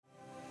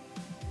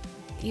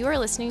You are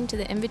listening to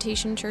the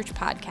Invitation Church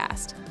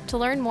podcast. To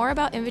learn more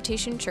about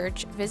Invitation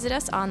Church, visit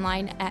us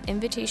online at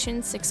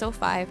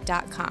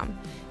invitation605.com.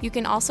 You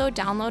can also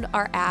download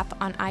our app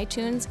on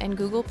iTunes and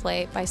Google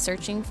Play by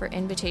searching for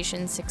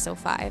Invitation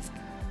 605.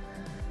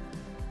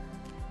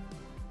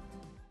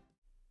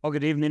 Well,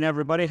 good evening,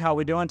 everybody. How are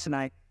we doing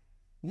tonight?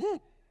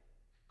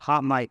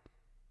 Hot mic.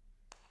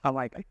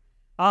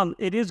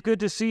 It is good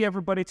to see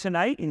everybody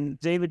tonight, and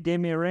David gave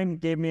me a ring,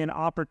 gave me an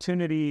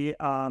opportunity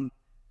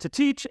to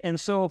teach, and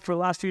so for the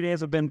last few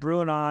days I've been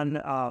brewing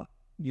on,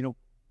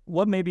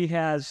 what maybe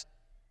has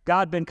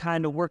God been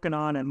kind of working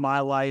on in my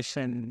life,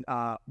 and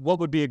what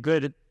would be a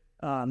good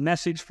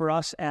message for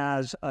us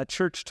as a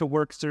church to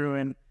work through.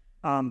 And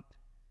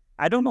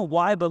I don't know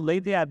why, but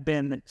lately I've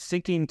been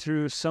thinking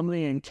through some of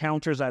the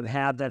encounters I've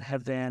had that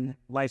have been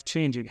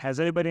life-changing. Has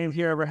anybody in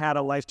here ever had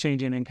a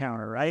life-changing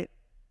encounter, right?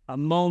 A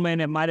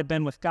moment, it might have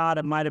been with God,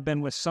 it might have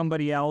been with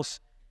somebody else.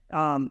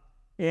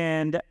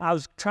 And I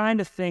was trying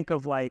to think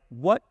of like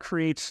what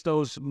creates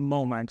those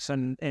moments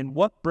and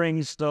what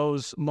brings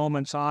those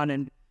moments on,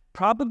 and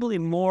probably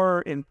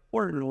more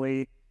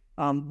importantly,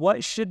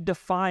 what should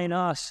define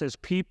us as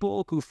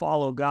people who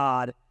follow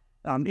God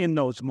in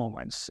those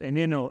moments and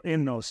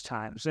in those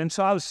times. And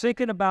so I was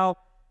thinking about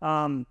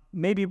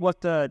maybe what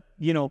the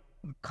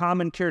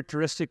common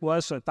characteristic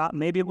was. So I thought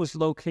maybe it was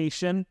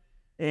location,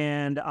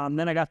 and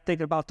then I got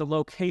thinking about the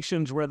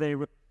locations where they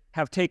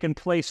have taken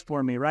place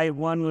for me, right?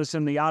 One was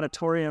in the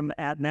auditorium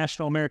at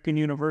National American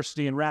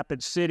University in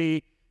Rapid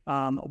City.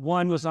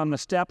 One was on the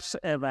steps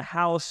of a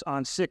house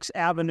on 6th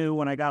Avenue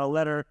when I got a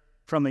letter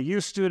from a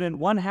youth student.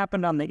 One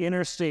happened on the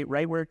interstate,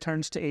 right where it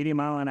turns to 80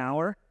 mile an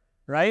hour,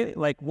 right?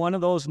 Like one of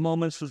those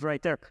moments was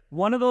right there.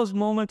 One of those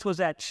moments was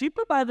at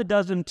Cheaper by the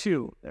Dozen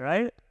too,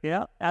 right?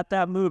 Yeah, at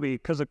that movie,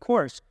 because of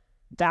course,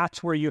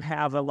 that's where you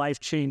have a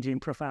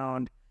life-changing,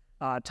 profound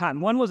time.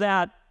 One was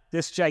at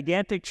this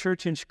gigantic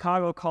church in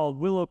Chicago called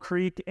Willow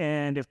Creek,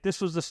 and if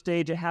this was the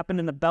stage, it happened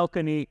in the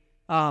balcony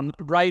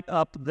right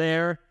up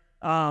there.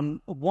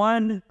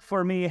 One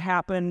for me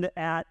happened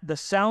at the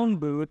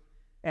sound booth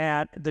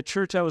at the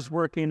church I was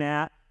working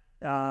at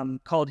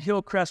called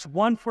Hillcrest.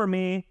 One for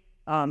me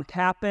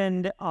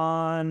happened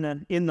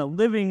in the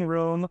living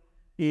room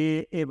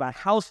in a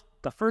house,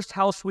 the first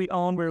house we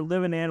owned, we were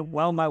living in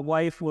while my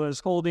wife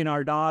was holding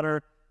our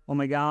daughter. Oh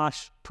my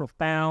gosh,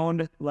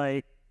 profound.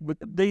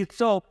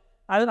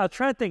 I was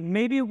trying to think,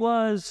 maybe it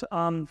was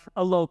a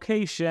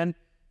location,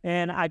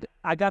 and I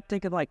got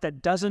thinking, like,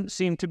 that doesn't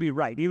seem to be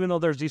right, even though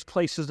there's these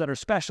places that are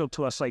special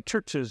to us, like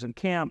churches and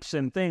camps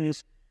and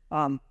things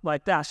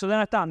like that. So then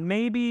I thought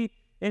maybe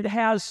it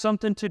has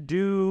something to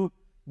do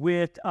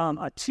with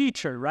a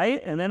teacher,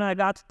 right? And then I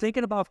got to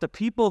thinking about the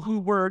people who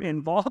were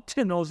involved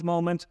in those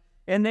moments,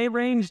 and they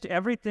ranged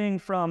everything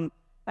from,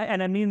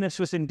 and I mean this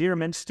with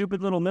endearment,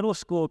 stupid little middle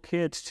school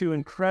kids to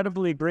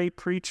incredibly great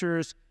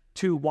preachers,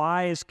 to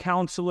wise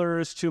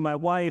counselors, to my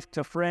wife,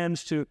 to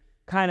friends, to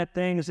kind of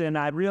things. And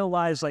I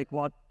realized, like,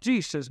 well,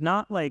 geez, there's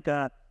not like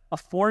a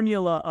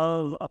formula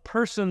of a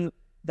person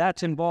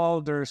that's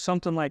involved or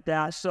something like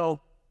that. So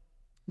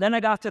then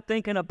I got to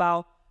thinking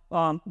about,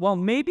 well,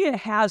 maybe it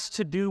has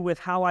to do with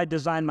how I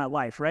design my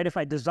life, right? If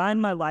I design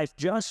my life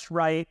just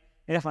right,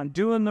 and if I'm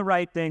doing the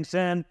right things,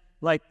 then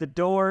like the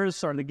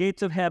doors or the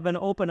gates of heaven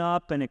open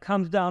up and it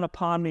comes down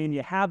upon me and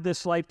you have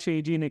this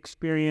life-changing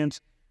experience.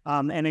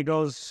 And it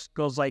goes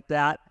like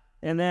that.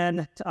 And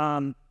then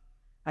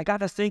I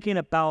got to thinking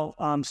about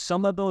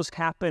some of those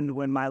happened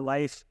when my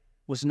life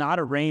was not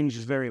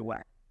arranged very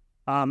well.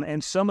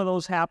 And some of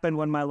those happened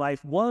when my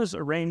life was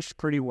arranged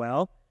pretty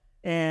well.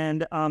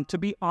 And to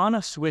be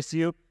honest with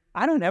you,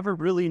 I don't ever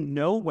really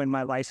know when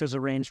my life is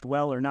arranged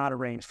well or not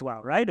arranged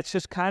well, right? It's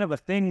just kind of a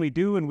thing we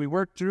do and we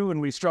work through and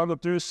we struggle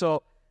through.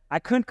 So I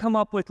couldn't come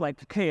up with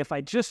like, okay, if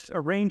I just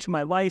arrange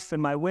my life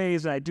and my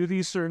ways and I do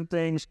these certain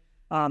things,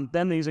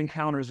 then these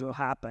encounters will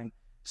happen.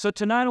 So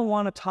tonight I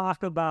want to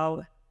talk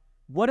about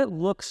what it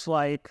looks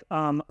like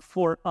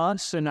for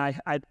us, and I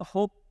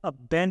hope a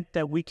bent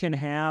that we can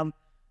have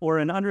or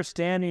an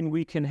understanding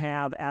we can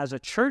have as a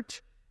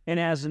church and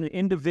as an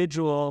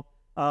individual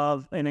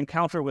of an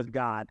encounter with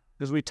God.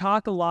 Because we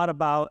talk a lot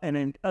about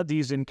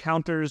these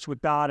encounters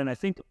with God, and I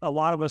think a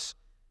lot of us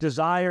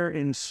desire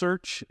and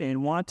search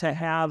and want to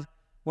have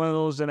one of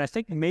those, and I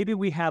think maybe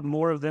we have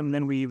more of them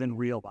than we even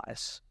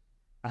realize.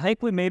 I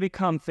think we maybe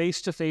come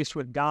face-to-face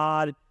with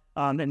God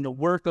and the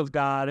work of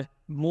God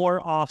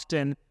more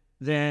often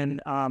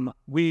than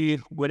we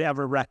would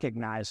ever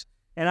recognize.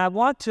 And I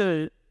want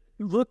to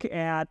look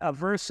at a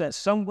verse that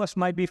some of us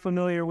might be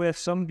familiar with,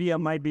 some of you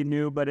might be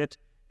new, but it's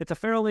a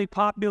fairly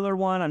popular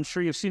one. I'm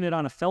sure you've seen it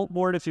on a felt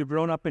board if you've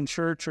grown up in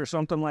church or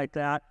something like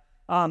that.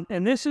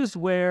 And this is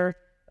where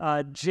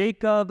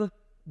Jacob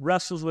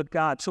wrestles with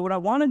God. So what I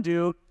want to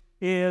do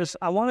is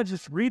I want to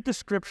just read the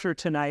scripture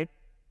tonight,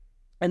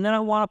 and then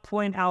I want to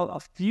point out a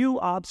few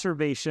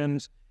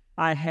observations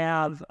I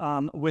have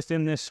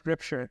within this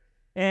scripture.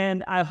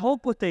 And I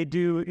hope what they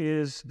do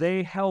is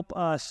they help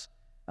us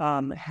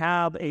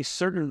have a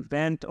certain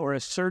bent or a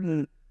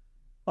certain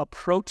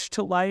approach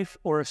to life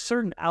or a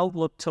certain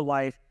outlook to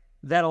life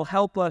that'll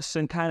help us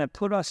and kind of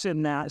put us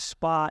in that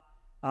spot,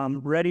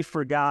 ready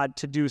for God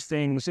to do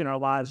things in our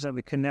lives that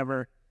we can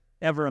never,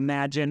 ever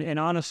imagine. And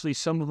honestly,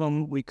 some of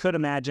them we could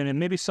imagine, and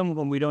maybe some of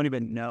them we don't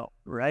even know,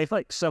 right?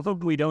 Like some of them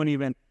we don't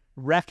even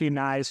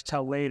recognize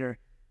till later.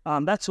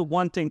 That's the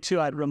one thing, too,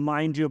 I'd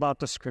remind you about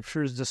the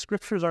Scriptures. The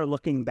Scriptures are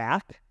looking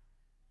back.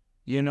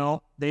 You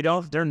know,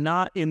 they're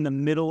not in the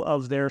middle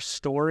of their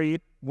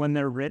story when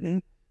they're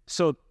written.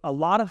 So a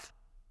lot of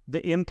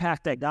the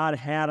impact that God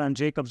had on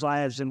Jacob's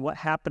lives and what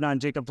happened on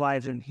Jacob's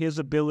lives and his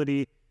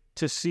ability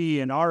to see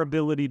and our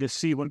ability to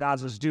see what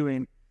God was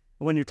doing.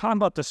 When you're talking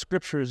about the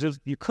Scriptures,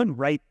 you couldn't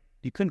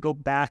go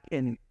back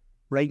and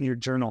write in your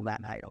journal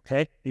that night,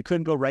 okay? You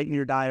couldn't go write in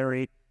your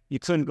diary. You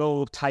couldn't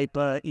go type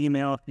an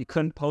email. You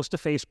couldn't post a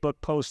Facebook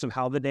post of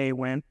how the day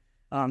went,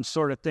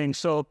 sort of thing.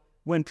 So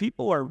when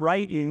people are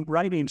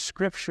writing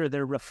Scripture,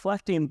 they're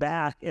reflecting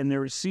back and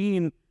they're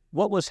seeing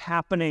what was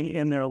happening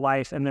in their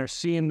life and they're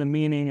seeing the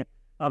meaning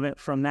of it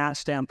from that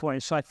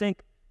standpoint. So I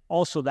think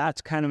also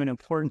that's kind of an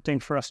important thing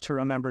for us to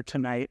remember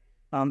tonight.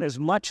 As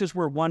much as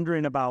we're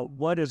wondering about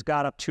what is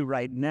God up to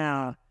right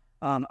now,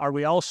 are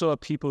we also a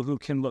people who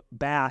can look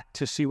back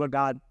to see what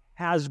God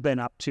has been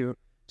up to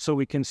so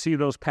we can see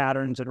those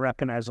patterns and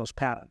recognize those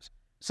patterns?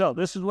 So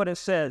this is what it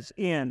says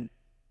in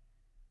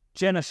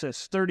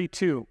Genesis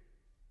 32,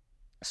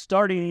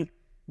 starting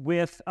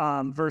with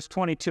verse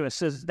 22. It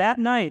says, that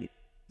night,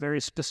 very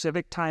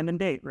specific time and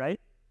date, right?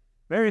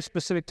 Very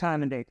specific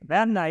time and date.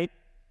 That night,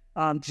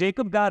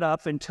 Jacob got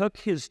up and took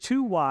his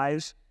 2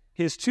 wives,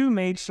 his 2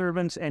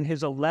 maidservants, and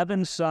his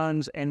 11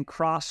 sons and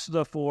crossed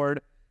the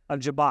ford of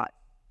Jabbok.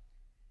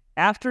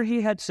 After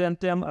he had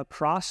sent them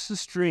across the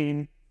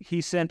stream,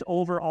 he sent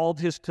over all of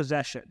his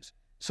possessions.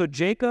 So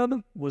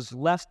Jacob was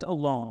left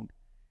alone,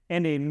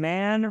 and a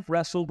man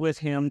wrestled with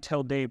him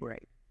till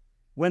daybreak.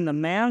 When the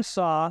man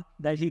saw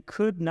that he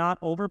could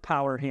not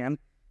overpower him,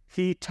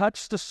 he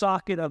touched the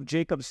socket of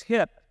Jacob's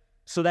hip,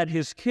 so that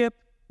his hip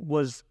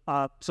was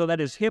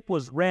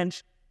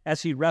wrenched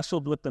as he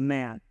wrestled with the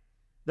man.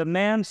 The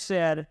man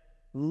said,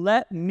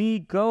 "Let me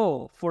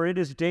go, for it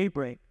is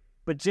daybreak."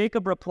 But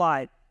Jacob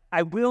replied,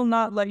 "I will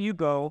not let you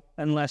go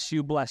unless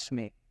you bless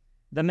me."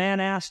 The man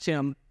asked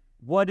him,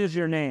 "What is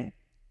your name?"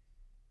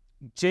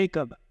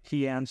 "Jacob,"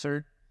 he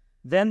answered.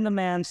 Then the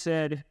man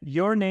said,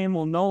 "Your name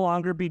will no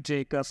longer be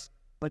Jacob,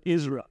 but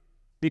Israel,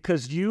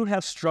 because you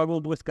have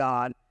struggled with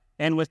God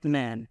and with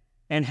men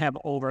and have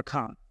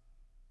overcome."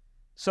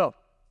 So,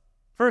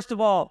 first of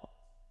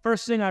all,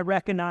 first thing I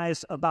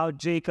recognize about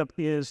Jacob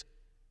is,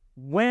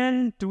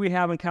 when do we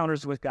have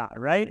encounters with God,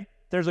 right?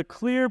 There's a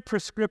clear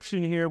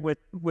prescription here with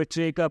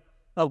Jacob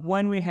of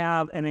when we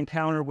have an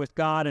encounter with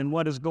God and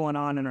what is going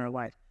on in our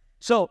life.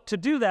 So to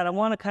do that, I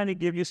want to kind of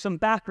give you some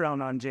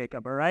background on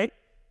Jacob, all right?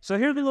 So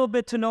here's a little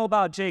bit to know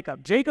about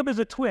Jacob. Jacob is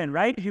a twin,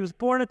 right? He was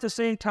born at the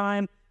same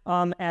time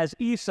as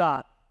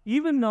Esau.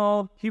 Even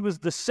though he was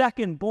the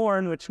second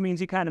born, which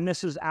means he kind of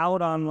misses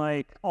out on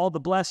like all the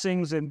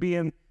blessings and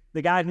being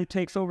the guy who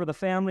takes over the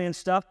family and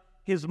stuff,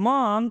 his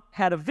mom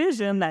had a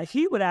vision that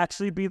he would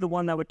actually be the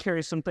one that would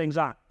carry some things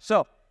on.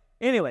 So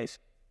anyways,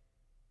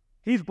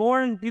 he's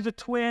born, he's a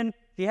twin,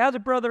 he has a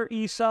brother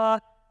Esau,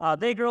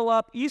 they grow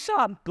up.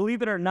 Esau,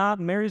 believe it or not,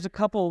 marries a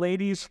couple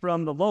ladies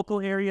from the local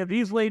area.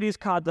 These ladies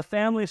caused the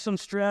family some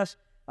stress.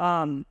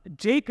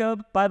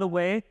 Jacob, by the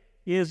way,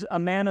 is a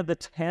man of the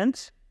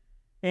tent,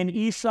 and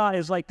Esau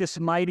is like this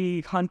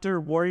mighty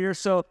hunter warrior.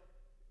 So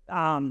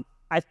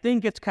I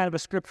think it's kind of a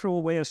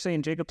scriptural way of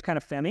saying Jacob's kind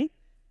of femmy,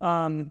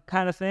 kind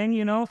of thing,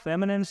 you know,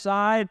 feminine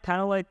side,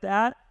 kind of like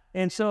that.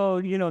 And so,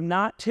 you know,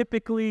 not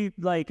typically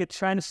like it's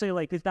trying to say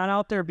like he's not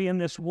out there being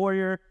this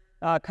warrior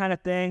kind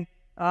of thing.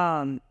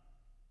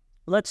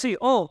 Let's see.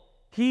 Oh,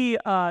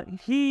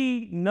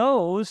 he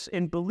knows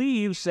and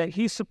believes that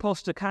he's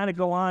supposed to kind of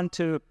go on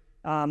to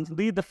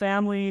lead the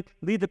family,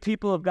 lead the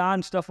people of God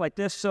and stuff like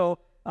this. So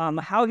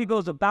how he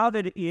goes about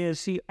it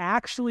is he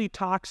actually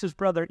talks his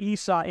brother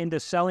Esau into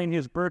selling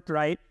his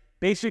birthright,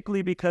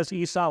 basically because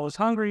Esau was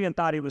hungry and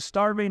thought he was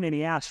starving and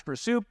he asked for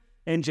soup.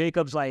 And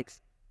Jacob's like,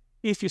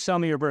 if you sell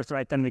me your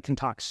birthright, then we can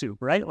talk soup,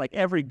 right? Like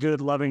every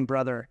good, loving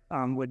brother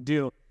would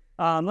do.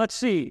 Let's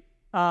see.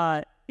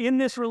 In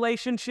this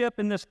relationship,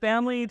 in this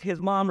family, his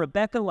mom,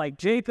 Rebecca, liked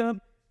Jacob,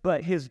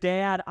 but his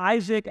dad,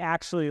 Isaac,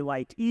 actually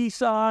liked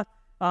Esau.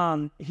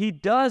 He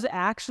does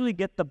actually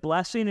get the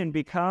blessing and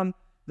become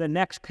the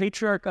next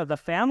patriarch of the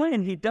family,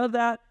 and he does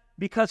that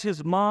because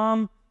his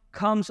mom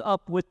comes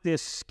up with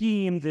this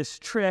scheme, this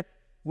trick,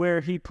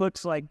 where he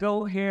puts like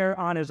goat hair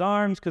on his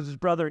arms because his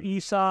brother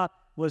Esau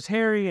was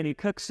hairy, and he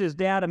cooks his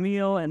dad a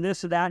meal and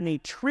this and that, and he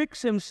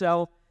tricks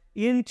himself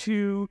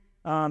into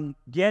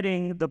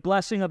getting the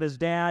blessing of his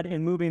dad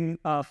and moving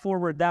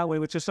forward that way,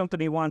 which is something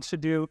he wants to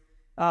do.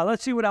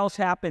 Let's see what else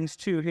happens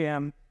to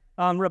him.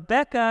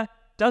 Rebecca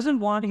doesn't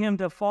want him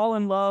to fall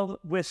in love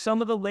with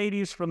some of the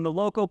ladies from the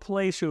local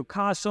place who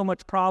caused so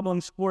much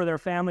problems for their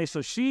family,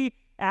 so she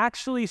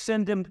actually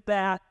sends him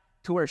back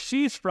to where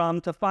she's from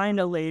to find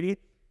a lady.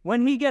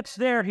 When he gets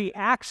there, he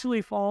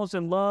actually falls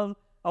in love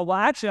well,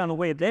 actually on the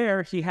way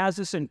there, he has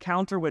this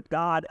encounter with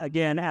God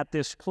again at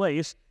this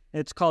place.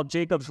 It's called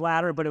Jacob's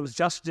Ladder, but it was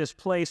just this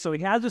place. So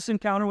he has this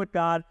encounter with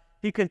God.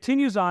 He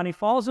continues on. He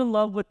falls in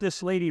love with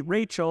this lady,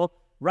 Rachel,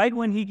 right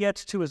when he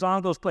gets to his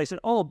uncle's place.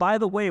 And oh, by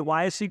the way,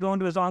 why is he going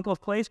to his uncle's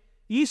place?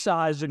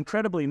 Esau is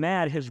incredibly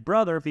mad, his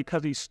brother,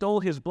 because he stole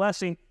his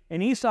blessing.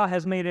 And Esau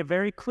has made it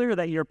very clear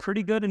that you're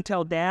pretty good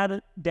until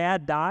dad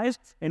dies.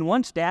 And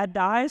once dad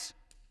dies,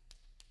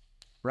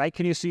 right?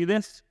 Can you see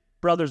this?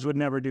 Brothers would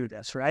never do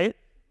this, right?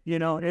 You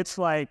know, it's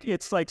like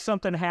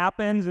something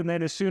happens, and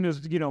then as soon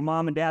as, you know,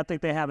 mom and dad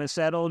think they have it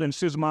settled, and as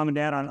soon as mom and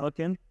dad aren't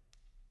looking,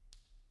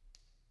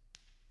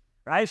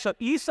 right? So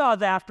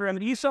Esau's after him,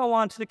 and Esau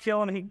wants to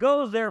kill him, and he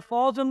goes there,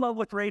 falls in love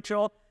with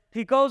Rachel.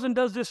 He goes and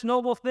does this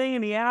noble thing,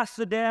 and he asks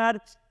the dad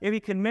if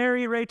he can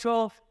marry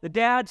Rachel. The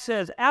dad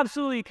says,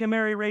 absolutely, you can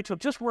marry Rachel.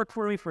 Just work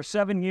for me for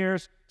 7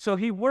 years. So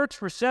he works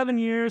for 7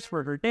 years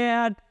for her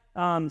dad,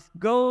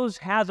 goes,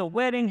 has a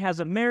wedding,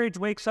 has a marriage,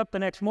 wakes up the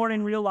next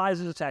morning,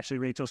 realizes it's actually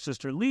Rachel's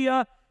sister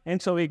Leah.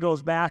 And so he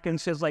goes back and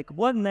says, like,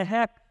 what in the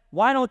heck?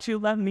 Why don't you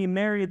let me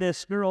marry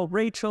this girl,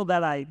 Rachel,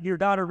 your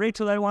daughter,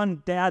 Rachel, that I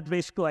want? Dad's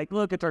basically like,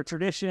 look, it's our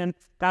tradition.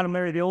 Got to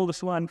marry the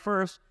oldest one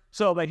first.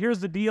 So, but here's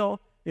the deal.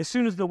 As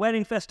soon as the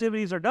wedding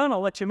festivities are done, I'll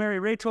let you marry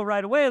Rachel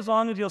right away, as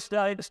long as you'll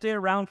stay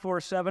around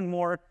for 7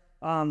 more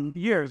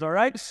years, all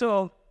right?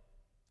 So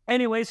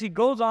anyways, he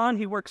goes on.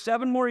 He works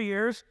 7 more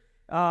years,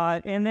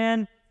 and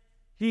then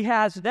he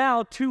has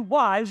now 2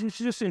 wives,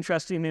 which is just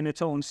interesting in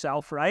its own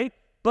self, right?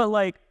 But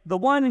like the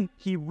one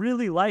he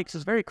really likes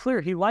is very clear.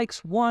 He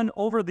likes one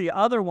over the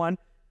other one,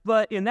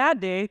 but in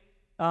that day,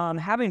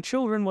 having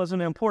children was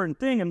an important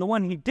thing, and the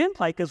one he didn't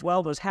like as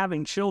well was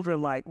having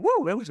children. Like,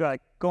 whoa, it was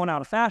like going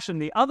out of fashion.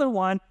 The other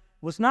one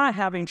was not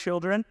having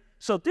children,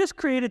 so this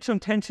created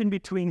some tension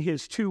between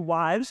his 2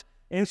 wives,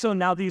 and so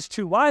now these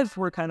 2 wives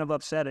were kind of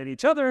upset at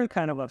each other and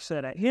kind of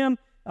upset at him,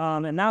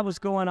 and that was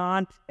going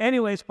on.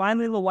 Anyways,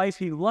 finally the wife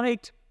he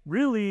liked,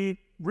 really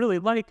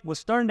liked, was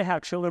starting to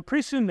have children.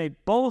 Pretty soon they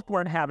both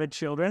weren't having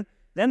children.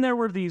 Then there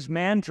were these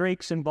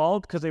mandrakes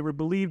involved because they were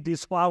believed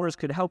these flowers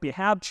could help you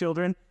have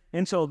children.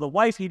 And so the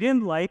wife he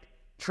didn't like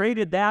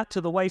traded that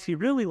to the wife he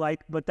really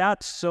liked, but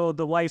that's so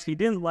the wife he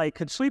didn't like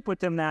could sleep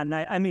with him that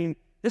night. I mean,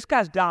 this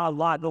guy's got a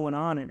lot going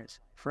on in his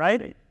life,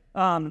 right?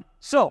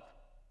 So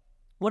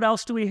what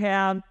else do we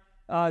have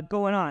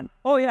going on?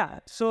 Oh, yeah.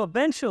 So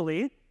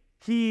eventually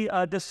he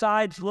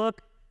decides,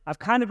 look, I've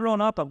kind of grown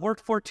up. I've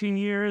worked 14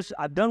 years.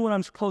 I've done what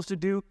I'm supposed to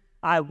do.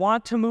 I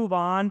want to move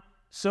on.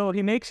 So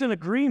he makes an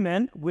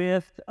agreement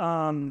with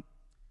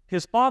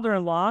his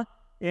father-in-law,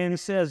 and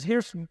says,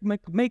 here's,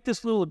 make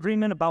this little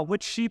agreement about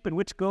which sheep and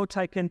which goats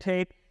I can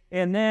take.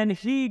 And then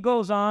he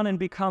goes on and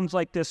becomes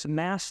like this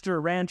master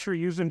rancher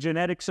using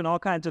genetics and all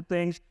kinds of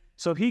things.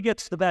 So he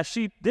gets the best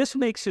sheep. This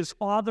makes his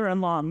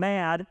father-in-law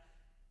mad.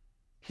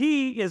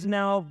 He is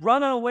now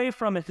running away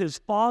from his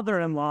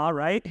father-in-law,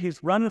 right?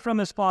 He's running from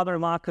his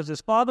father-in-law because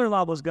his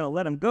father-in-law was going to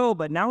let him go,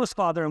 but now his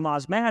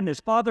father-in-law's mad, and his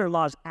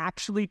father-in-law's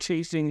actually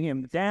chasing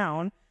him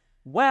down.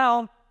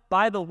 Well,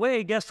 by the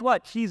way, guess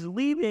what? He's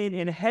leaving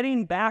and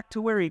heading back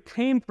to where he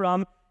came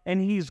from, and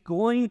he's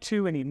going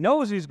to, and he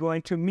knows he's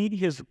going to meet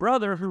his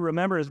brother, who,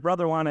 remember, his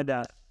brother wanted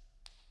to,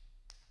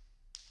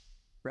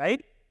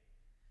 right?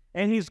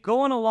 And he's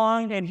going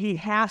along, and he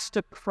has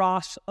to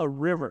cross a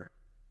river.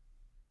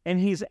 And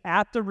he's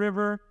at the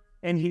river,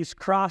 and he's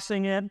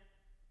crossing it,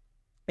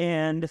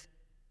 and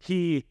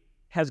he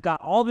has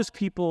got all his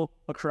people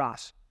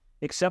across,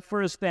 except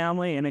for his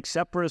family and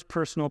except for his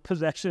personal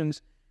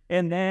possessions.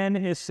 And then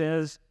it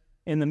says,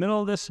 in the middle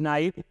of this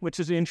night, which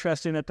is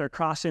interesting that they're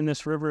crossing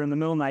this river in the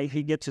middle of the night,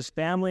 he gets his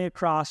family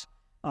across,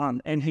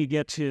 and he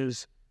gets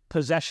his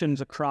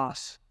possessions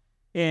across.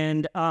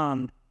 And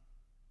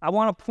I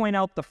want to point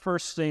out the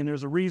first thing.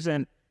 There's a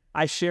reason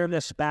I share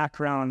this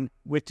background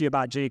with you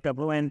about Jacob.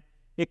 When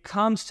it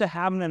comes to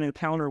having an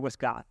encounter with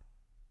God,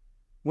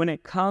 when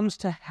it comes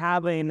to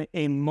having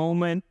a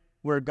moment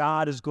where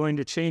God is going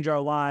to change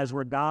our lives,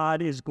 where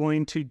God is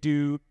going to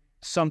do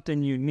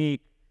something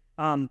unique,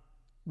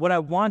 what I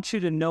want you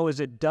to know is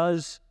it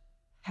does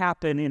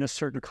happen in a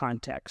certain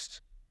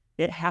context.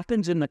 It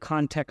happens in the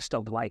context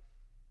of life.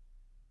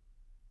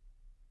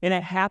 And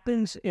it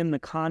happens in the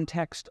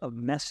context of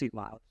messy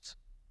lives.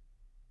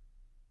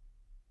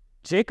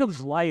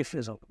 Jacob's life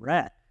is a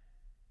wreck.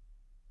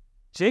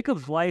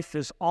 Jacob's life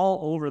is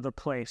all over the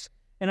place.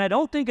 And I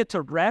don't think it's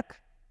a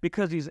wreck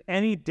because he's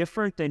any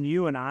different than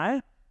you and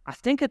I. I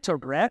think it's a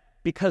wreck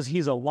because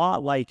he's a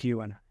lot like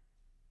you and I.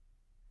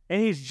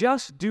 And he's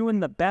just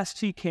doing the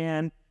best he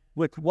can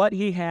with what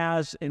he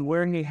has and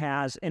where he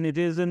has. And it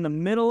is in the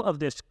middle of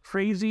this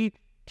crazy,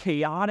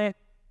 chaotic,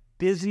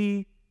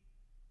 busy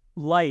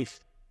life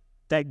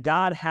that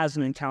God has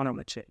an encounter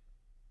with Jacob.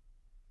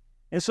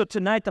 And so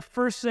tonight, the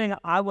first thing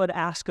I would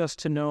ask us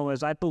to know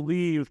is I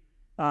believe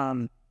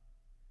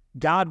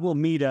God will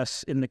meet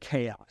us in the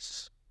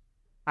chaos.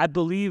 I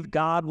believe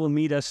God will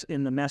meet us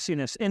in the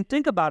messiness. And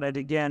think about it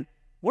again.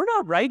 We're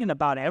not writing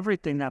about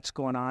everything that's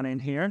going on in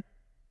here,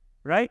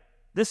 right?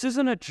 This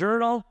isn't a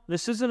journal.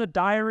 This isn't a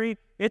diary.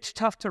 It's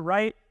tough to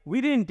write.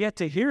 we didn't get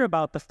to hear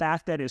about the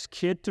fact that his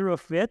kid threw a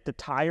fit, the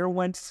tire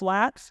went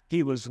flat,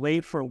 he was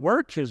late for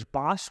work, his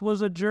boss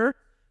was a jerk,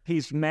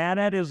 he's mad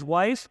at his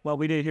wife. Well,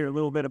 we did hear a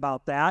little bit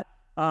about that.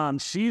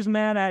 She's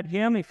mad at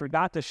him. He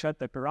forgot to shut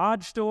the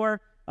garage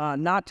door.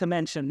 Not to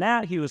mention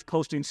that he was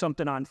posting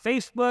something on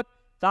Facebook,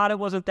 thought it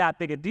wasn't that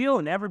big a deal,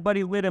 and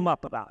everybody lit him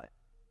up about it.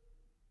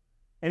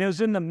 And it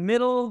was in the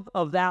middle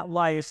of that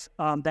life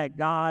that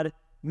God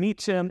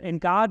meets him, and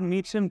God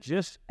meets him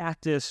just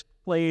at this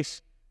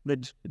place,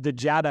 the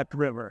Jabbok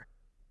River.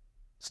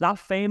 It's not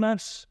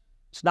famous.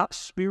 It's not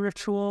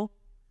spiritual.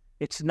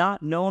 It's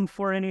not known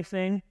for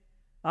anything.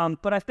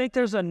 But I think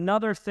there's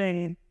another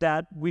thing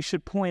that we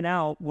should point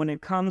out when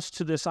it comes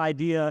to this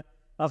idea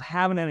of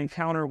having an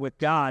encounter with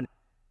God.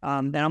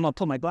 And I'm going to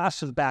put my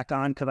glasses back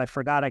on because I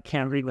forgot I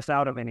can't read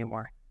without them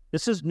anymore.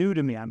 This is new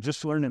to me. I'm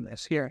just learning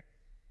this here.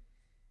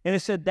 And it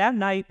said, that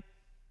night,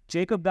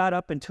 Jacob got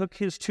up and took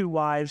his 2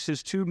 wives,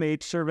 his 2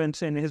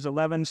 maidservants, and his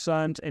 11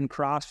 sons and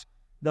crossed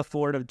the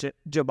ford of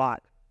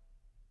Jabbok.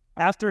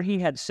 After he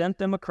had sent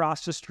them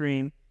across the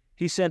stream,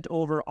 he sent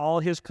over all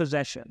his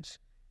possessions.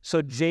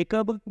 So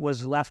Jacob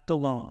was left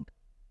alone.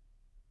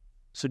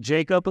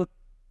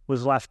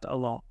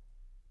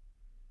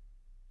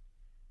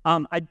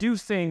 I do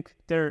think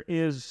there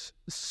is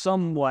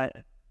somewhat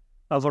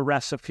of a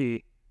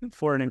recipe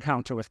for an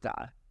encounter with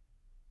God.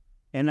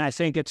 And I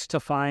think it's to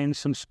find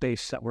some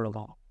space that we're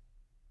alone.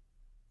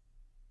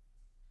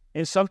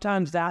 And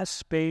sometimes that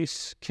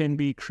space can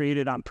be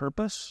created on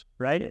purpose,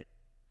 right?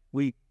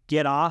 We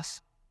get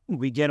off,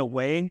 we get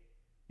away,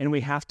 and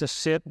we have to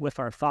sit with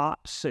our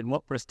thoughts and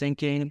what we're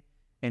thinking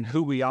and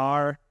who we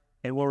are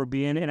and what we're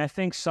being. And I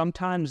think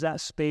sometimes that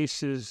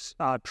space is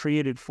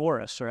created for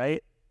us,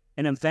 right?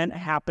 An event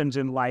happens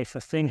in life,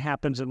 a thing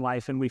happens in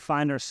life, and we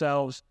find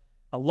ourselves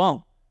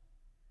alone.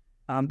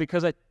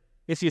 Because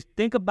if you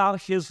think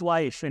about his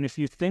life and if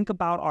you think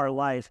about our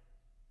life,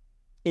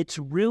 it's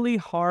really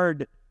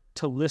hard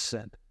to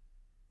listen.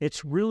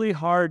 It's really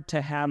hard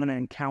to have an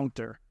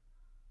encounter.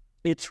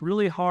 It's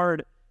really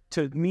hard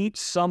to meet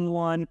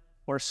someone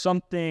or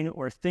something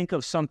or think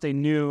of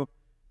something new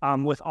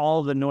with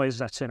all the noise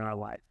that's in our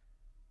life.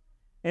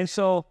 And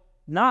so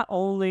not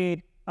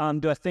only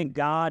do I think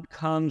God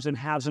comes and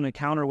has an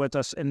encounter with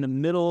us in the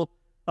middle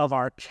of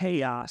our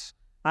chaos,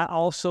 I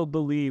also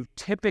believe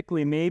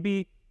typically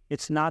maybe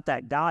it's not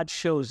that God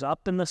shows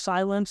up in the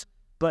silence,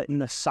 but in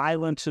the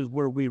silence is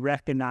where we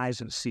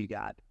recognize and see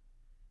God.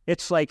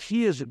 It's like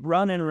he is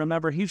running.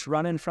 Remember, he's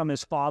running from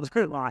his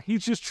father-in-law.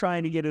 He's just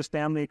trying to get his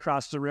family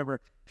across the river.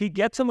 He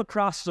gets them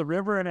across the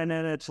river, and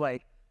then it's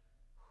like,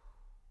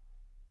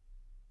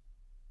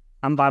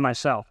 I'm by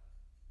myself,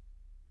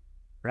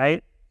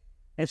 right?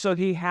 And so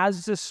he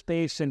has this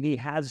space, and he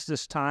has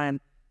this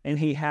time, and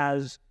he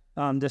has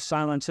this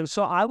silence. And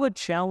so I would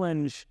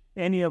challenge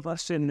any of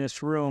us in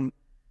this room.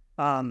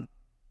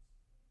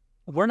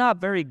 We're not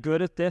very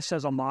good at this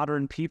as a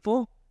modern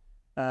people,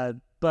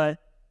 but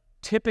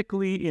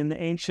typically in the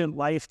ancient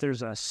life,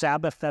 there's a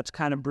Sabbath that's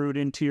kind of brewed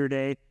into your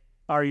day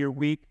or your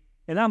week.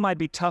 And that might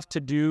be tough to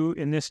do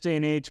in this day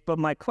and age. But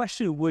my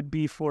question would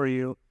be for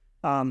you,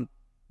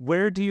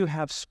 where do you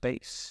have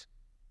space?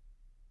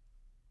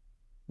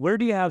 Where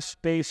do you have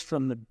space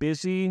from the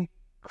busy,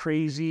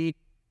 crazy,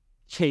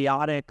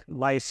 chaotic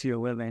life you're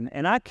living?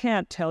 And I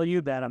can't tell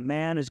you that a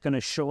man is going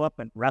to show up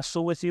and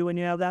wrestle with you when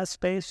you have that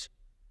space.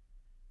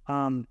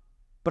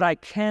 But I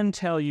can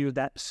tell you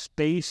that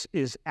space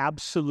is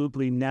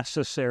absolutely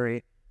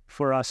necessary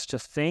for us to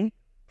think,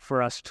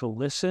 for us to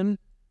listen,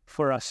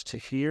 for us to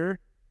hear.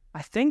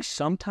 I think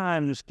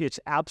sometimes it's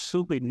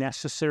absolutely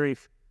necessary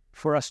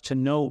for us to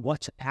know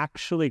what's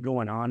actually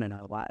going on in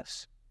our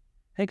lives.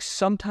 I think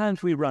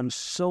sometimes we run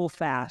so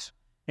fast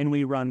and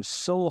we run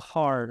so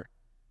hard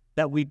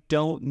that we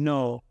don't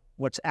know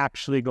what's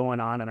actually going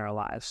on in our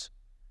lives.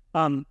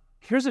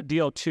 Here's a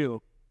deal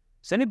too.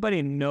 Does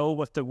anybody know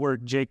what the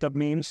word Jacob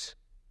means?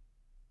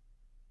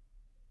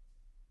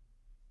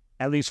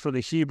 At least for the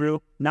Hebrew,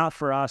 not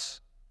for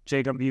us.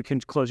 Jacob, you can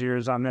close your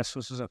ears on this.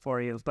 This isn't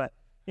for you. But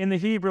in the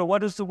Hebrew,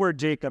 what does the word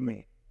Jacob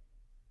mean?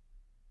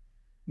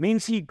 It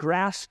means he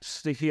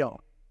grasps the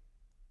heel.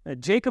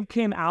 Jacob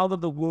came out of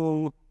the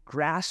womb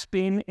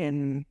grasping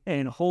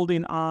and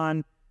holding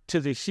on to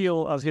the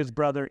heel of his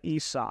brother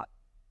Esau.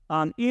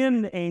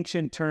 In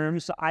ancient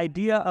terms, the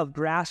idea of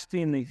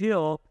grasping the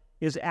heel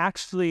is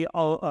actually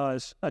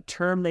a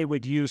term they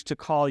would use to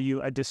call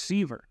you a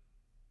deceiver.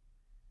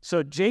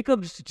 So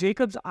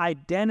Jacob's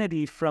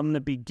identity from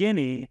the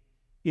beginning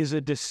is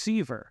a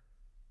deceiver,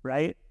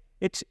 right?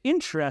 It's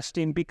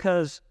interesting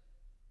because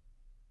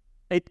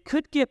it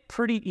could get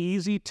pretty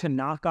easy to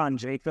knock on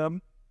Jacob,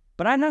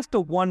 but I'd have to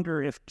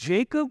wonder if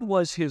Jacob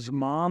was his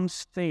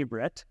mom's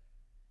favorite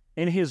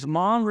and his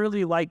mom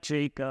really liked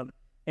Jacob,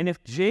 and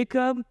if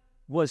Jacob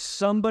was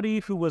somebody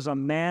who was a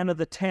man of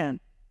the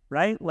tent,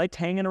 right? Like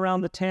hanging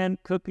around the tent,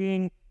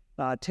 cooking,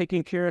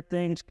 taking care of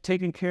things,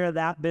 taking care of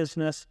that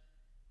business.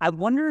 I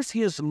wonder if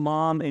his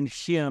mom and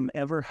him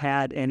ever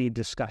had any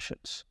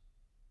discussions.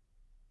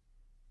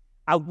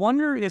 I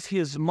wonder if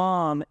his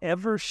mom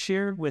ever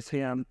shared with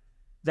him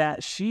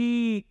that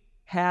she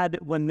had,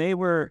 when they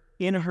were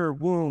in her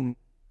womb,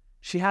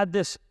 she had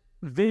this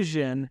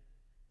vision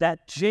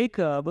that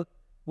Jacob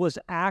was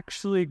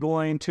actually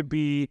going to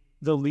be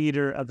the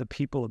leader of the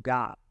people of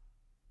God.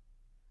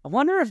 I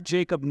wonder if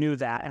Jacob knew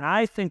that, and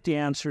I think the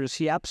answer is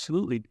he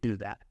absolutely knew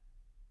that.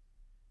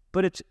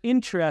 But it's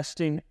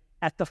interesting,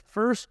 at this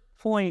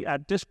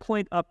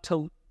point up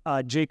to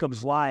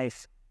Jacob's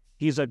life,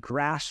 he's a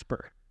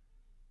grasper.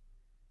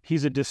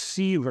 He's a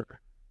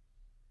deceiver.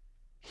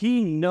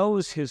 He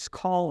knows his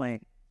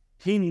calling.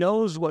 He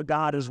knows what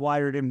God has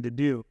wired him to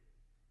do.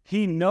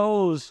 He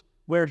knows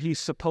where he's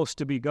supposed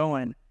to be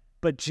going.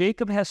 But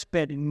Jacob has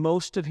spent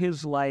most of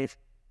his life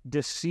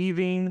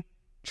deceiving,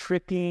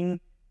 tricking,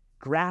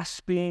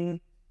 grasping,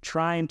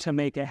 trying to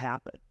make it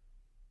happen.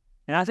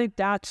 And I think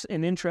that's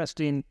an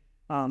interesting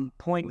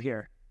point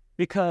here,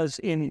 because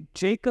in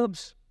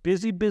Jacob's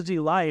busy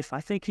life,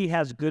 I think he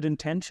has good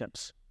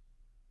intentions.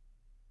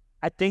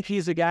 I think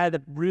he's a guy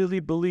that really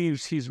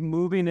believes he's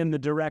moving in the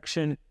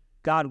direction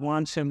God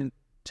wants him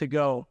to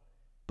go.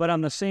 But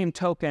on the same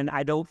token,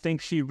 I don't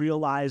think he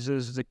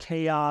realizes the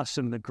chaos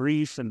and the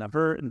grief and the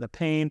hurt and the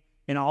pain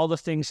and all the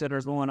things that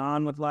are going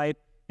on with life.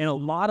 And a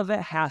lot of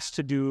it has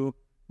to do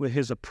with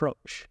his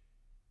approach.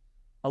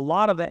 A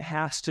lot of it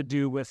has to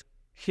do with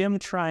him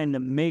trying to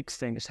make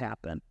things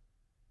happen.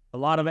 A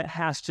lot of it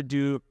has to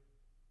do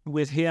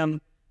with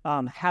him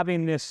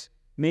having this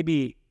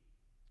maybe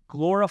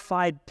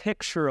glorified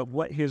picture of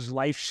what his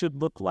life should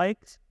look like,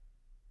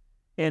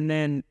 and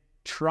then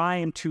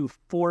trying to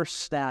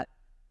force that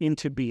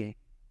into being.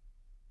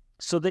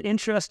 So the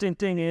interesting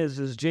thing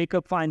is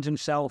Jacob finds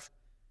himself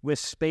with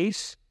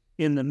space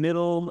in the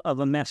middle of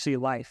a messy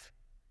life.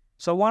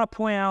 So I want to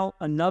point out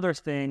another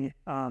thing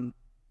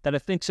that I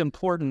think is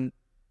important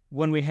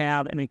when we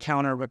have an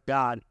encounter with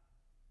God.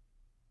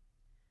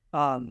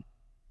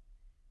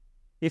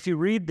 If you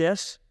read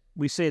this,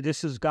 we say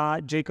this is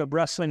God, Jacob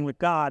wrestling with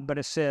God, but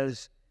it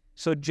says,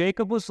 so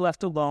Jacob was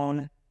left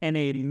alone, and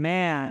a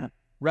man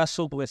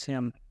wrestled with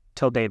him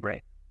till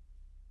daybreak.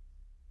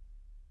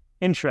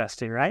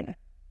 Interesting, right?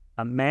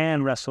 A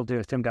man wrestled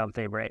with him till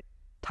daybreak.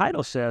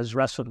 Title says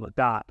wrestled with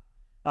God.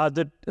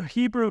 The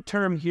Hebrew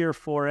term here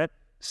for it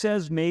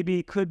says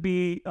maybe could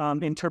be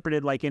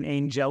interpreted like an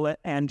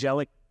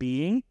angelic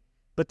being.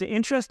 But the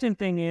interesting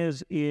thing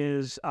is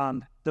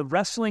the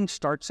wrestling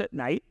starts at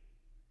night,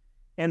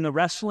 and the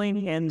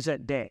wrestling ends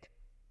at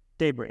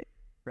daybreak,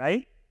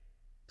 right?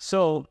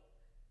 So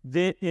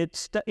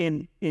it's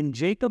in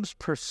Jacob's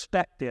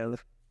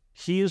perspective,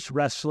 he is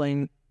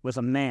wrestling with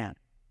a man.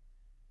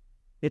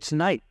 It's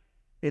night.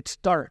 It's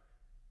dark.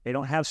 They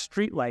don't have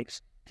street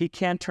lights. He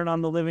can't turn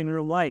on the living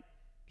room light.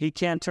 He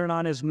can't turn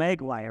on his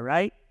mag light,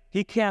 right?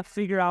 He can't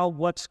figure out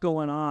what's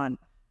going on.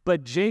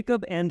 But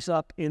Jacob ends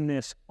up in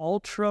this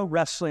ultra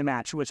wrestling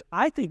match, which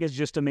I think is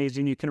just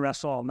amazing. You can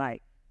wrestle all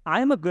night.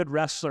 I'm a good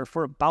wrestler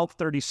for about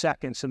 30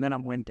 seconds, and then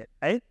I'm winded,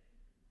 right?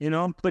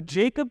 But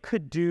Jacob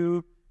could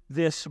do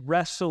this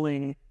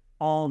wrestling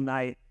all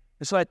night.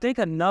 And so I think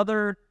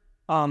another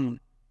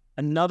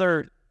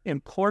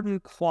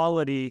important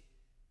quality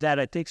that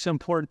I think is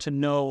important to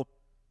know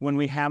when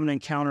we have an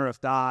encounter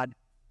with God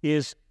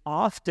is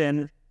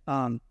often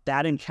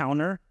that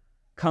encounter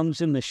comes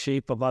in the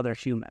shape of other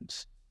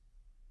humans.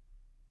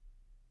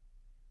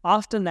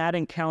 Often that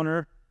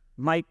encounter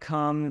might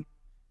come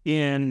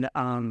in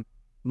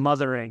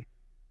mothering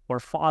or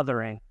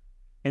fathering,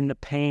 and the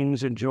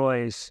pains and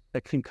joys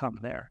that can come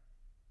there.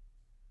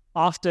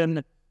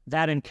 Often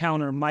that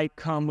encounter might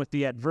come with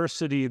the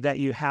adversity that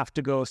you have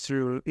to go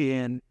through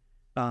in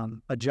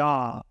a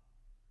job,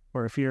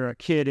 or if you're a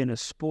kid in a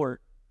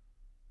sport.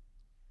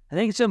 I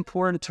think it's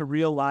important to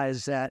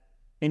realize that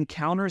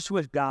encounters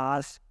with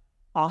God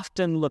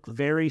often look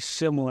very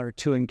similar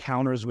to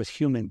encounters with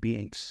human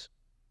beings.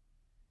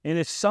 And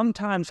it's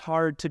sometimes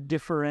hard to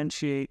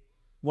differentiate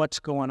what's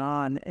going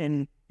on.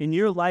 And in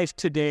your life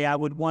today, I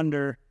would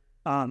wonder,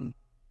 who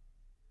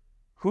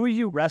are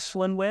you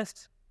wrestling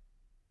with?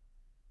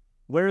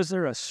 Where is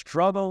there a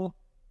struggle?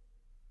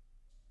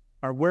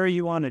 Or where are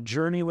you on a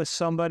journey with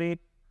somebody?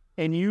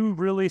 And you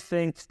really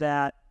think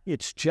that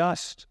it's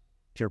just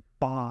your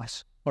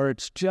boss, or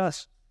it's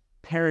just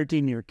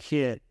parenting your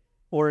kid,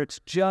 or it's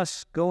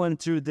just going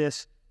through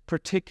this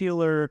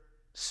particular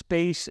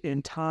space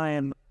in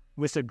time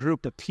with a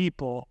group of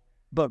people,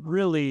 but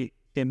really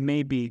it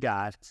may be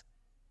God.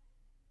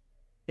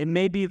 It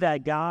may be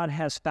that God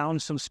has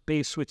found some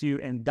space with you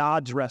and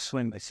God's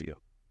wrestling with you.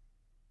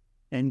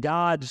 And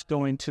God's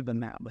going to the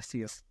mat with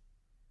you.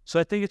 So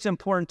I think it's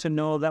important to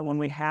know that when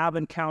we have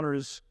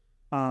encounters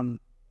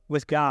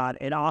with God,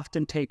 it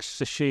often takes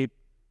the shape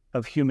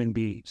of human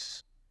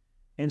beings.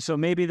 And so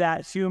maybe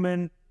that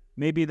human,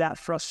 maybe that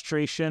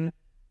frustration,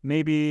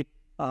 maybe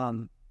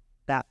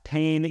that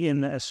pain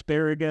in the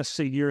asparagus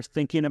that you're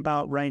thinking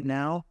about right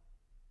now,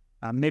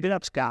 maybe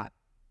that's God.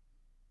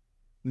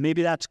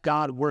 Maybe that's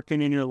God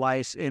working in your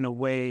life in a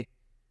way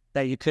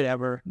that you could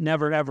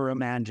never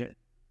imagine.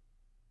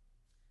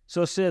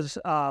 So it says,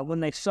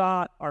 when they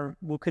saw, or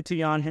we'll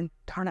continue on here.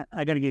 Darn it,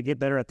 I got to get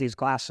better at these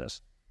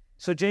glasses.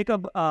 So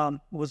Jacob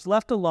was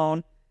left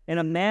alone, and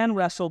a man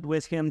wrestled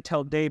with him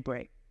till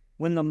daybreak.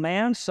 When the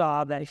man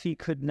saw that he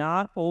could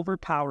not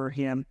overpower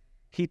him,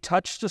 he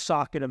touched the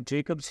socket of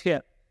Jacob's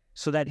hip,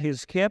 so that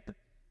his hip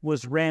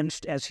was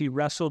wrenched as he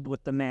wrestled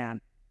with the man.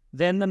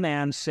 Then the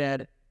man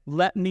said,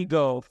 "Let me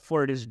go,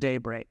 for it is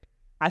daybreak."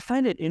 I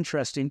find it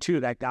interesting, too,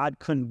 that God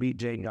couldn't beat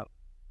Jacob.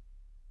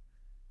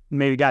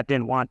 Maybe God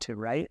didn't want to,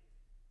 right?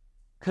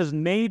 Because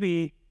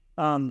maybe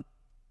the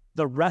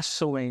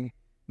wrestling,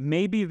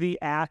 maybe the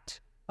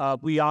act,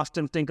 we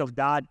often think of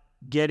God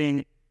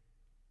getting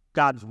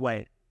God's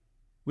way.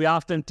 We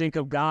often think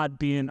of God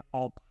being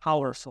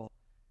all-powerful.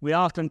 We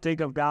often think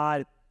of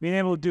God being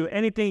able to do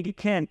anything he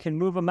can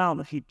move a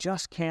mountain. He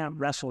just can't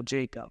wrestle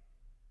Jacob.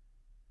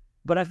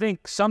 But I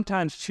think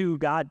sometimes, too,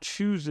 God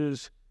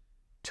chooses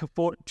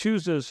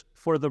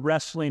for the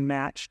wrestling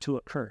match to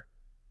occur.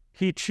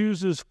 He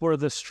chooses for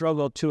the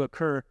struggle to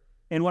occur.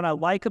 And what I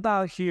like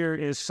about here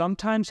is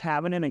sometimes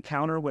having an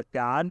encounter with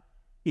God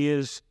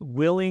is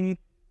willing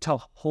to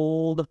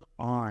hold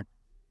on.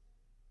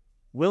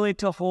 Willing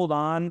to hold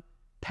on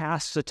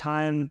past the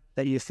time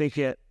that you think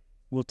it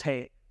will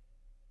take.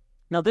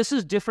 Now, this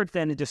is different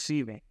than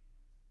deceiving.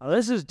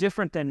 This is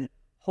different than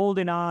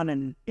holding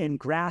on and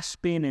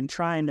grasping and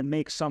trying to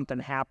make something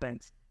happen.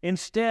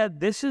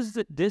 Instead, this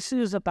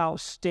is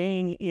about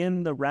staying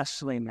in the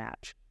wrestling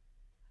match.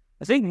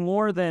 I think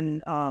more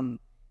than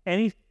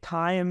any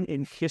time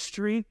in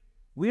history,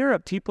 we are a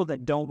people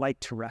that don't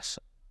like to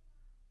wrestle,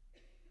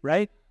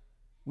 right?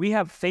 We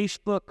have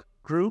Facebook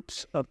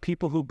groups of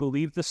people who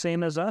believe the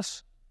same as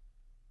us.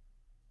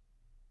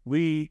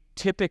 We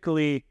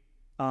typically,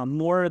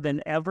 more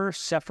than ever,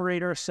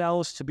 separate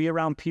ourselves to be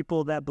around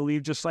people that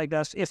believe just like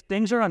us. If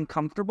things are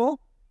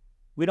uncomfortable,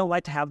 we don't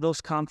like to have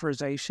those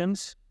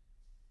conversations.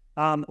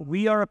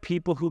 We are a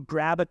people who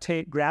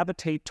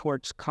gravitate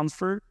towards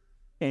comfort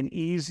and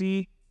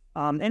easy,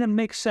 and it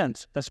makes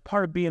sense. That's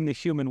part of being the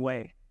human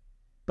way.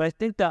 But I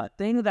think the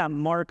thing that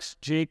marks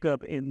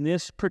Jacob in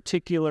this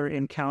particular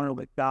encounter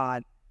with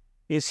God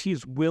is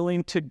he's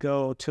willing to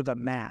go to the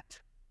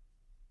mat.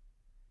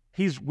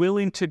 He's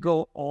willing to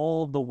go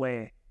all the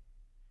way.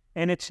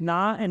 And it's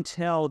not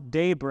until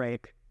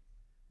daybreak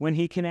when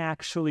he can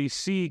actually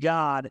see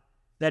God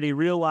that he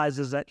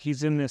realizes that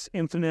he's in this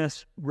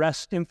infamous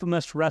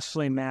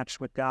wrestling match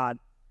with God.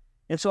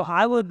 And so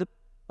I would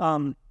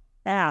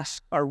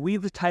ask, are we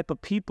the type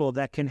of people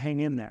that can hang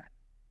in there?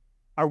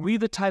 Are we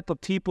the type of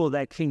people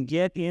that can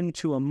get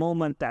into a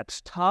moment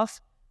that's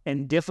tough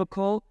and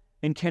difficult,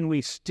 and can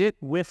we stick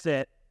with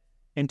it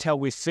until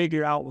we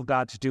figure out what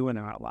God's doing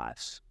in our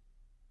lives?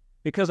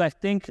 Because I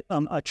think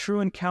a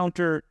true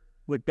encounter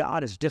with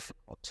God is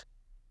difficult.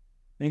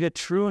 I think a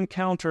true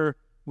encounter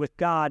with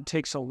God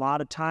takes a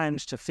lot of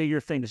times to figure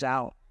things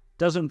out.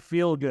 Doesn't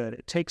feel good.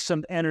 It takes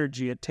some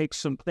energy. It takes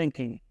some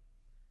thinking.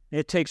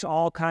 It takes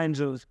all kinds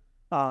of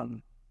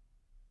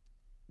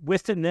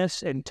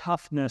withedness and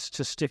toughness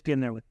to stick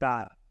in there with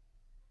God.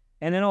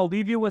 And then I'll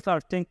leave you with, I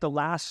think, the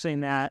last thing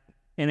that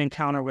an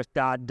encounter with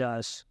God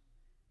does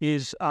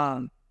is,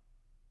 I'm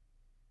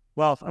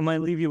going to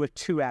leave you with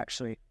two,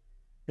 actually.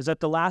 Is that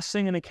the last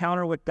thing an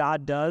encounter with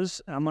God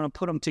does, and I'm going to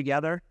put them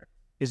together,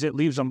 is it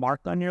leaves a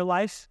mark on your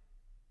life,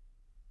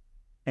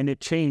 and it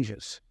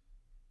changes.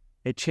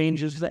 It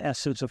changes the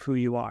essence of who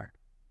you are.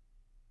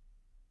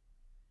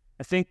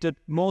 I think the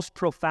most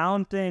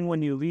profound thing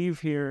when you leave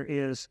here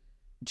is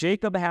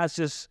Jacob has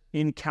this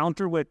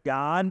encounter with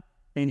God,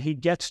 and he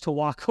gets to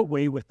walk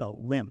away with a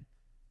limp.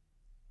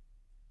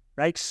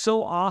 Right?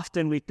 So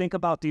often we think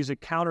about these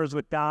encounters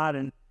with God,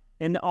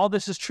 and all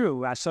this is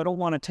true, so I don't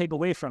want to take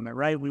away from it,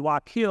 right? We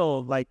walk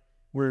hill like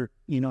we're,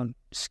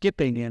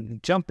 skipping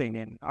and jumping,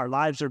 and our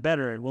lives are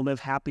better, and we'll live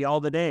happy all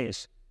the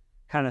days,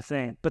 kind of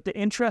thing. But the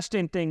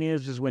interesting thing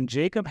is when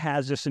Jacob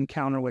has this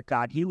encounter with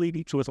God, he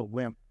leaves with a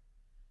limp,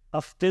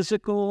 a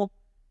physical,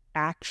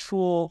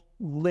 actual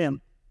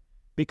limp,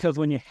 because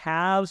when you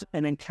have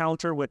an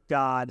encounter with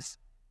God,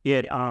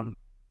 it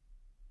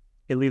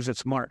leaves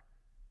its mark.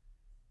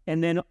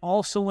 And then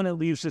also when it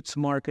leaves its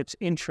mark, it's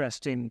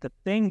interesting. The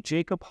thing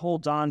Jacob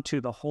holds on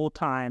to the whole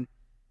time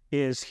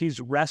is he's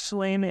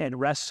wrestling and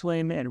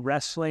wrestling and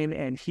wrestling,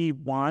 and he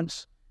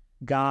wants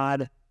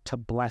God to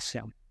bless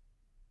him.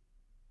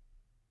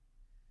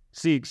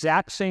 It's the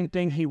exact same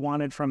thing he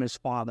wanted from his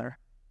father.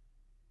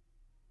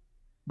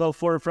 But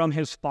from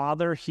his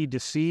father, he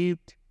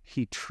deceived,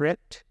 he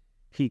tricked,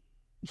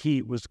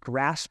 he was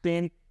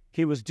grasping,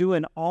 he was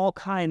doing all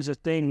kinds of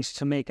things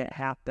to make it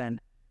happen.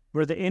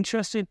 Where the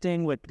interesting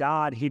thing with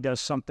God, he does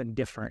something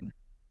different.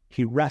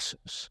 He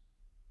wrestles.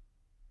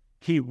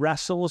 He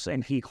wrestles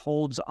and he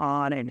holds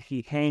on and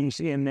he hangs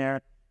in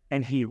there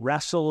and he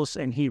wrestles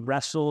and he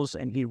wrestles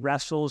and he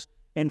wrestles.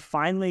 And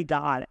finally,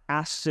 God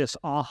asks this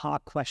aha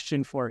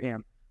question for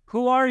him.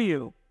 Who are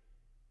you?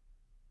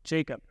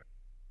 Jacob.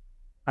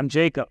 I'm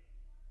Jacob.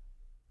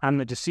 I'm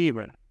the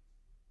deceiver.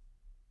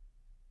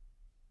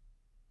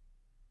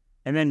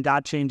 And then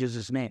God changes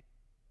his name.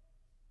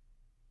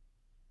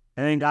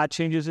 And then God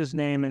changes his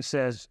name and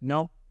says,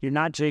 no, you're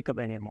not Jacob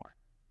anymore.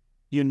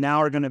 You now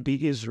are going to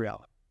be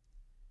Israel.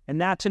 And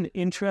that's an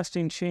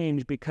interesting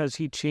change because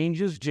he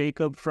changes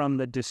Jacob from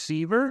the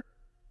deceiver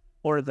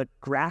or the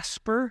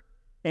grasper,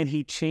 and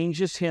he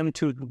changes him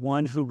to the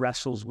one who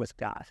wrestles with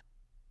God.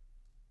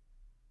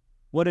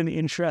 What an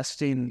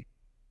interesting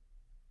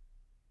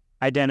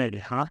identity,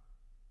 huh?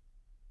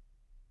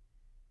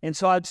 And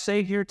so I'd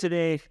say here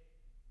today,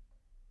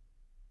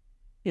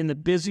 in the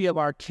busy of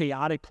our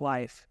chaotic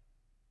life,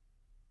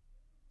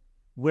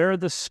 where are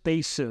the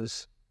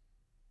spaces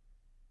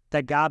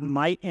that God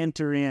might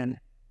enter in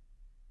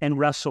and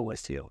wrestle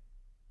with you?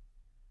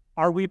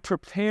 Are we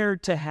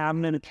prepared to have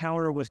an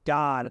encounter with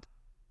God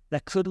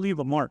that could leave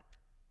a mark?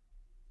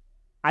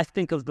 I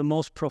think of the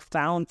most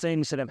profound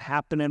things that have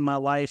happened in my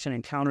life and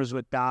encounters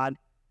with God.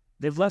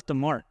 They've left a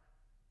mark.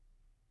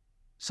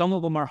 Some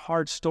of them are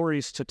hard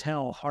stories to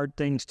tell, hard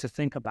things to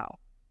think about.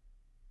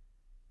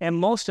 And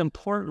most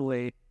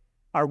importantly,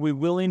 are we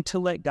willing to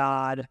let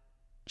God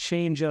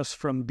change us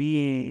from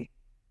being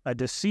a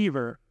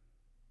deceiver?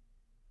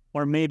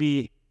 Or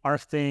maybe our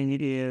thing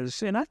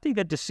is, and I think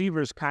a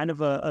deceiver is kind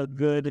of a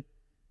good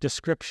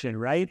description,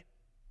 right?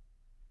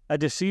 A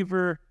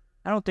deceiver,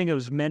 I don't think it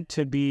was meant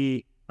to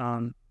be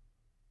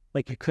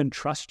like you couldn't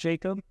trust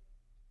Jacob.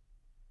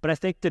 But I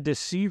think the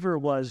deceiver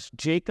was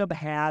Jacob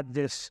had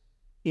this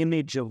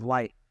image of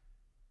light,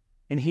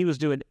 and he was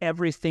doing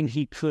everything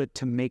he could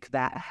to make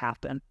that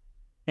happen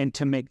and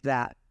to make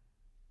that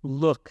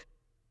look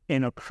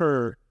and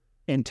occur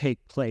and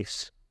take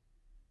place.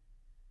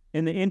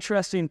 And the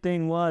interesting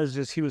thing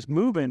was he was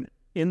moving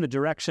in the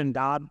direction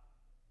God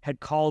had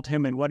called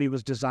him and what he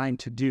was designed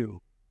to do.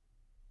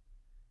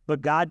 But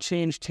God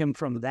changed him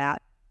from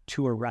that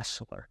to a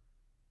wrestler,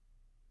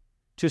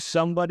 to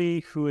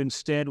somebody who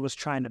instead was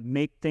trying to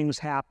make things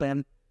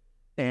happen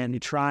and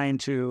trying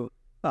to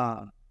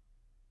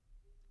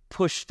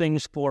push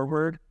things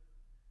forward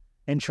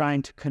and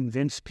trying to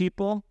convince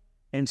people.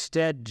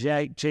 Instead,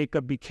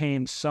 Jacob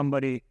became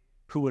somebody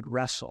who would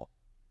wrestle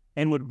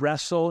and would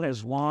wrestle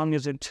as long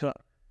as it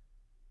took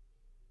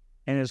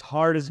and as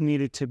hard as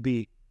needed to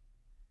be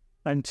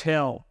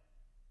until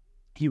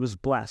he was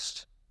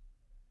blessed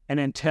and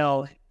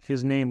until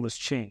his name was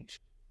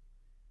changed.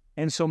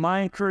 And so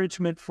my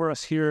encouragement for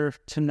us here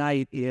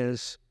tonight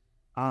is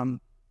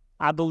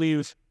I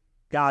believe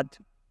God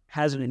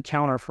has an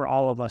encounter for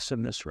all of us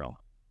in this room.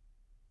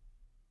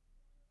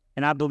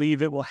 And I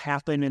believe it will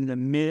happen in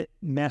the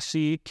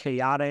messy,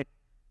 chaotic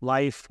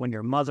life when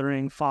you're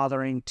mothering,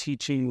 fathering,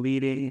 teaching,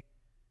 leading,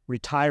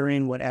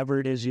 retiring, whatever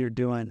it is you're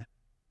doing.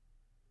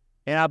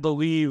 And I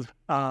believe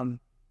when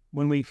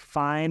we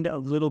find a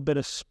little bit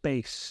of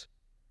space,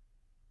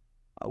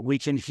 we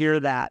can hear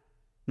that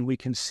and we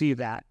can see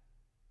that.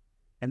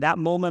 And that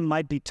moment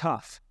might be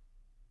tough.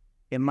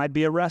 It might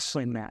be a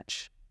wrestling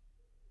match.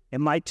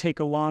 It might take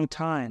a long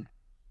time.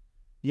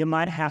 You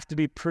might have to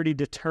be pretty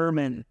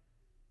determined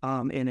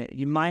in it.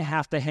 You might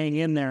have to hang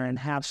in there and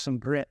have some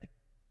grit.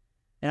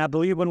 And I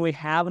believe when we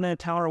have an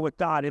encounter with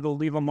God, it'll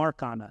leave a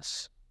mark on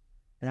us.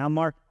 And that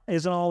mark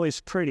isn't always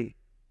pretty,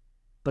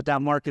 but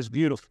that mark is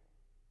beautiful.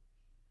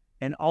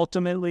 And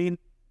ultimately,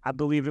 I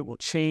believe it will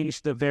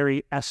change the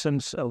very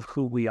essence of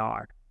who we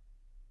are.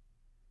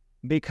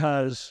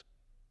 Because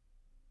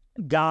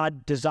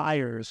God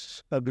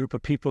desires a group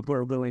of people who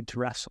are willing to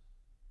wrestle.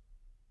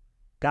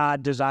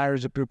 God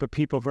desires a group of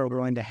people who are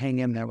willing to hang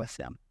in there with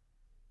them.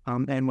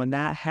 And when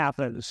that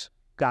happens,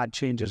 God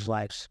changes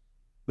lives.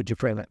 Would you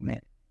pray with me?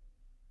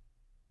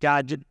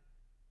 God,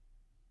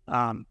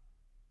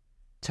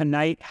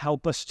 tonight,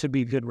 help us to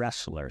be good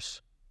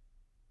wrestlers.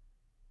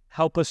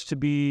 Help us to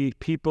be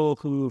people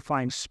who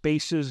find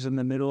spaces in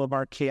the middle of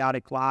our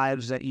chaotic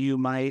lives that you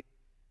might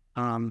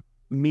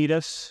meet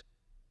us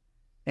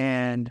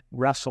and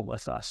wrestle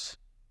with us.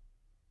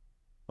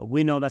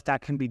 We know that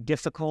that can be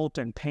difficult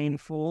and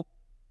painful,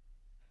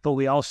 but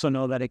we also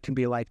know that it can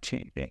be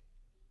life-changing.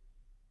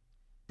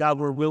 God,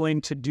 we're willing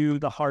to do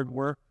the hard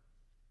work.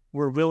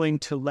 We're willing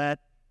to let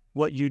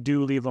what you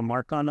do leave a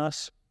mark on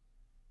us.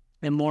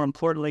 And more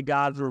importantly,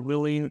 God, we're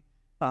willing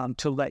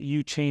to let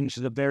you change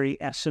the very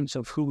essence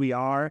of who we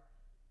are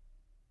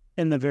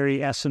and the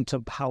very essence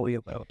of how we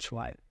approach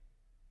life.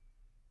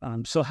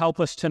 So help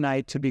us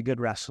tonight to be good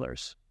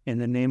wrestlers. In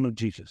the name of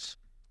Jesus,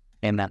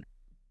 amen.